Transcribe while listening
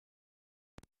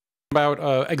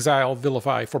about Exile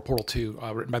Vilify for Portal 2,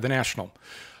 written by The National.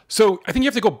 So I think you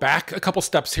have to go back a couple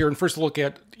steps here and first look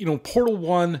at, Portal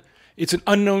 1. It's an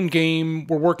unknown game.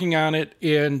 We're working on it,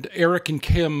 and Eric and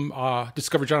Kim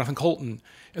discovered Jonathan Coulton,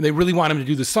 and they really want him to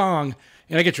do the song.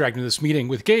 And I get dragged into this meeting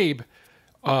with Gabe,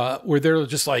 where they're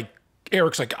just like,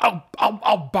 Eric's like,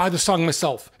 I'll buy the song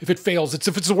myself if it fails.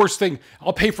 If it's the worst thing,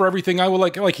 I'll pay for everything. I will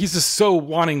like he's just so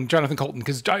wanting Jonathan Coulton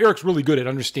because Eric's really good at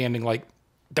understanding like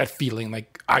that feeling,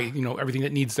 like everything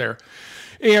that needs there,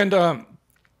 and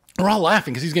we're all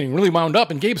laughing because he's getting really wound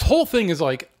up. And Gabe's whole thing is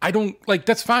like, I don't like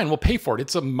that's fine. We'll pay for it.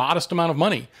 It's a modest amount of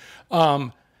money.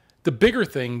 The bigger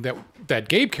thing that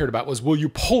Gabe cared about was, will you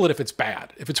pull it if it's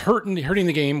bad? If it's hurting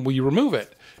the game, will you remove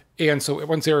it? And so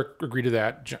once Eric agreed to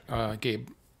that, Gabe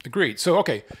agreed. So,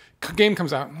 okay, game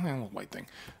comes out. A little white thing.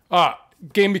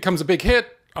 Game becomes a big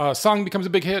hit. Song becomes a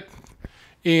big hit.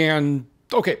 And,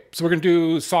 okay, so we're going to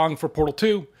do a song for Portal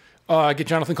 2. Get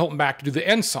Jonathan Coulton back to do the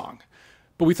end song.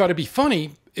 But we thought it'd be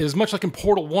funny, is much like in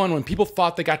Portal 1, when people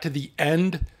thought they got to the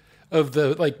end of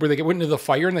the, like, where they went into the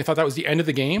fire and they thought that was the end of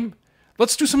the game.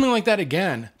 Let's do something like that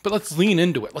again, but let's lean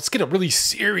into it. Let's get a really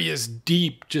serious,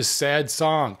 deep, just sad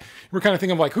song. We're kind of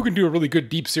thinking of like, who can do a really good,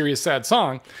 deep, serious, sad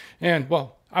song? And,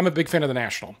 well, I'm a big fan of The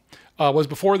National. Was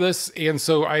before this, and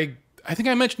so I think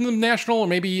I mentioned The National, or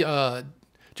maybe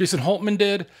Jason Holtman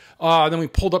did. Then we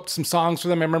pulled up some songs for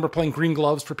them. I remember playing Green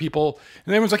Gloves for people,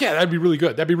 and everyone's like, yeah, that'd be really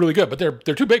good. That'd be really good, but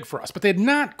they're too big for us. But they had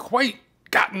not quite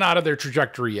gotten out of their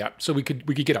trajectory yet, so we could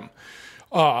get them.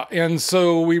 And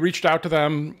so we reached out to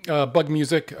them. Bug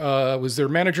Music was their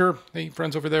manager. Hey,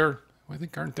 friends over there, I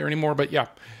think aren't there anymore, but yeah.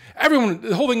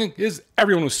 The whole thing is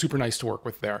everyone was super nice to work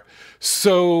with there.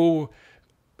 So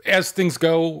as things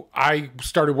go, I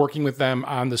started working with them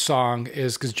on the song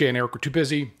because Jay and Eric were too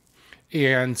busy.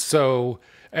 And so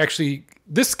actually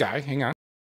this guy, hang on.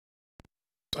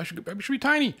 I should be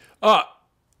tiny.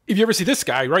 If you ever see this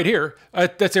guy right here,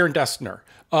 that's Aaron Destner.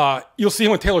 You'll see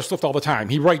him with Taylor Swift all the time.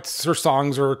 He writes her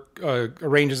songs or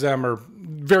arranges them, or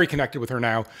very connected with her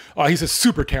now. He's a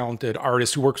super talented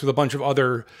artist who works with a bunch of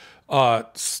other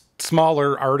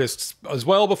smaller artists as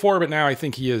well before, but now I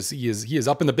think he is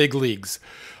up in the big leagues.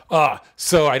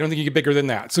 So I don't think he get bigger than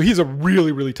that. So he's a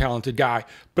really, really talented guy,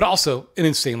 but also an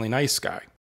insanely nice guy.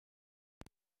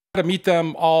 To meet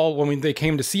them all when they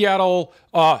came to Seattle.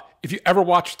 If you ever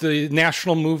watched the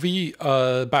National movie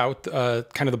about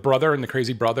kind of the brother and the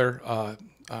crazy brother, oh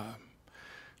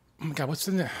my God, what's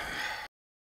the name?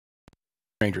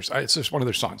 Rangers. It's just one of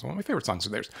their songs. One of my favorite songs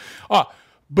of theirs.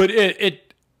 But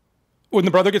when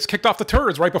the brother gets kicked off the tour,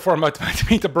 it's right before I'm about to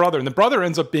meet the brother. And the brother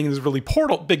ends up being this really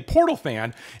big Portal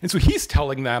fan. And so he's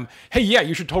telling them, hey, yeah,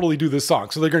 you should totally do this song.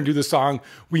 So they're going to do this song.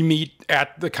 We meet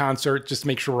at the concert just to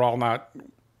make sure we're all not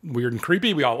weird and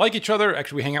creepy. We all like each other.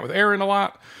 Actually, we hang out with Aaron a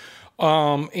lot.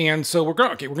 And so we're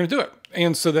going to do it.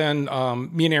 And so then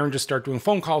me and Aaron just start doing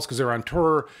phone calls because they're on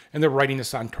tour and they're writing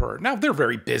this on tour. Now, they're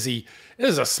very busy.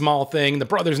 This is a small thing. The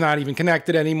brother's not even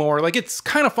connected anymore. Like, it's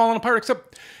kind of falling apart,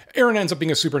 except Aaron ends up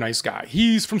being a super nice guy.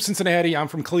 He's from Cincinnati. I'm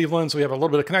from Cleveland. So we have a little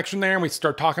bit of connection there. And we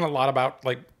start talking a lot about,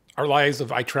 like, our lives.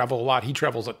 I travel a lot. He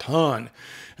travels a ton. And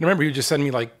I remember he would just send me,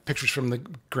 like, pictures from the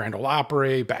Grand Ole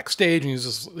Opry backstage. And he was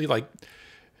just, like,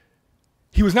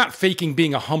 he was not faking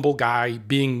being a humble guy,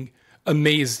 being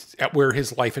amazed at where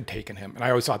his life had taken him. And I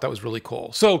always thought that was really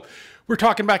cool. So we're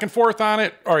talking back and forth on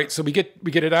it. All right, so we get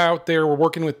it out there. We're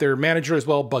working with their manager as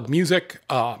well, Bug Music.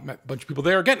 Met a bunch of people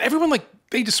there. Again, everyone, like,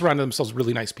 they just surrounded themselves with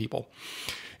really nice people.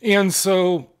 And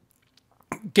so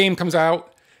game comes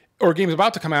out, or game's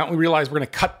about to come out, and we realize we're going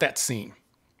to cut that scene.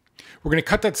 We're going to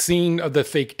cut that scene of the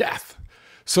fake death.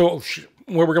 So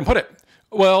where we're going to put it?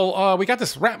 Well, we got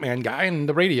this Ratman guy in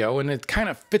the radio, and it kind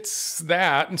of fits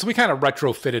that. And so we kind of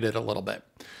retrofitted it a little bit.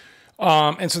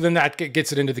 And so then that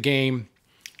gets it into the game.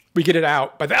 We get it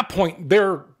out. By that point,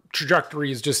 their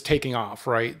trajectory is just taking off,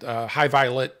 right? High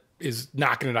Violet is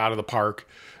knocking it out of the park.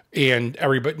 And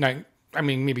everybody, I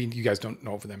mean, maybe you guys don't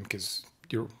know of them because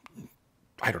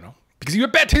I don't know. Because you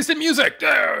have bad taste in music.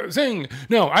 Sing.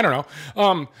 No, I don't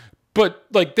know. But,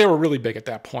 like, they were really big at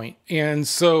that point. And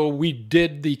so we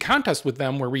did the contest with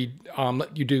them where we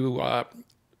let you do a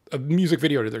music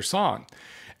video to their song.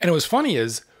 And it was funny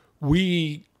is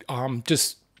we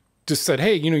just said,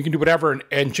 hey, you can do whatever.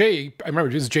 And Jay, I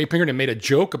remember it was Jay Pinkerton made a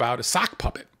joke about a sock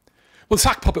puppet. Well, the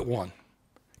sock puppet won.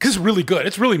 Because it's really good.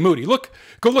 It's really moody.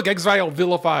 Go look Exile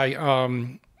Vilify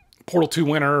Portal 2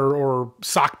 winner or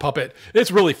sock puppet.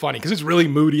 It's really funny because it's really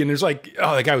moody. And there's like,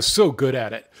 oh, the guy was so good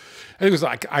at it. think it was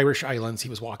like Irish Islands he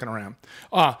was walking around.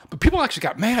 But people actually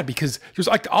got mad because it was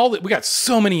like we got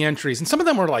so many entries, and some of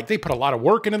them were like, they put a lot of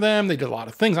work into them. They did a lot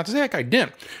of things. Not to say that guy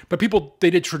didn't, but they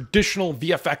did traditional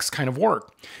VFX kind of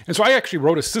work. And so I actually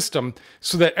wrote a system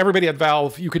so that everybody at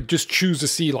Valve, you could just choose to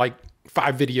see like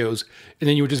 5 videos, and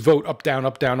then you would just vote up, down,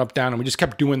 up, down, up, down. And we just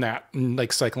kept doing that and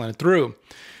like cycling it through.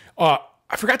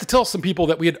 I forgot to tell some people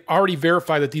that we had already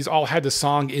verified that these all had the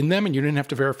song in them, and you didn't have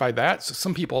to verify that. So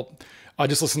some people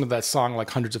just listen to that song like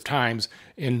hundreds of times,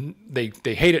 and they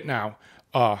hate it now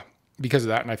because of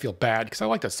that, and I feel bad because I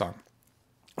like that song.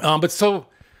 But so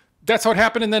that's how it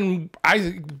happened, and then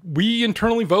we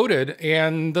internally voted,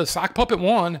 and the Sock Puppet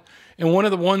won, and one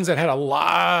of the ones that had a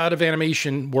lot of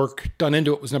animation work done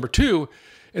into it was number 2,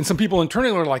 and some people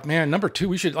internally were like, man, number 2,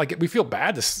 we feel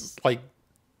bad to like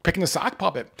picking the Sock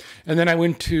Puppet. And then I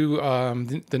went to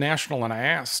the National and I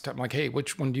asked, I'm like, hey,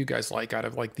 which one do you guys like out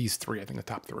of like these 3? I think the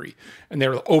top 3. And they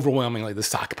were overwhelmingly, the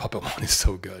Sock Puppet one is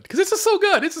so good. Because it's just so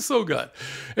good. It's just so good.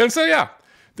 And so, yeah,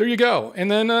 there you go. And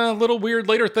then a little weird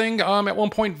later thing. At one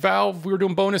point, Valve, we were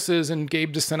doing bonuses, and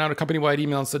Gabe just sent out a company-wide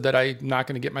email and said that I'm not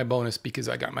going to get my bonus because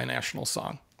I got my National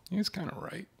song. He's kind of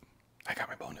right. I got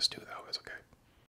my bonus too, though. It's okay.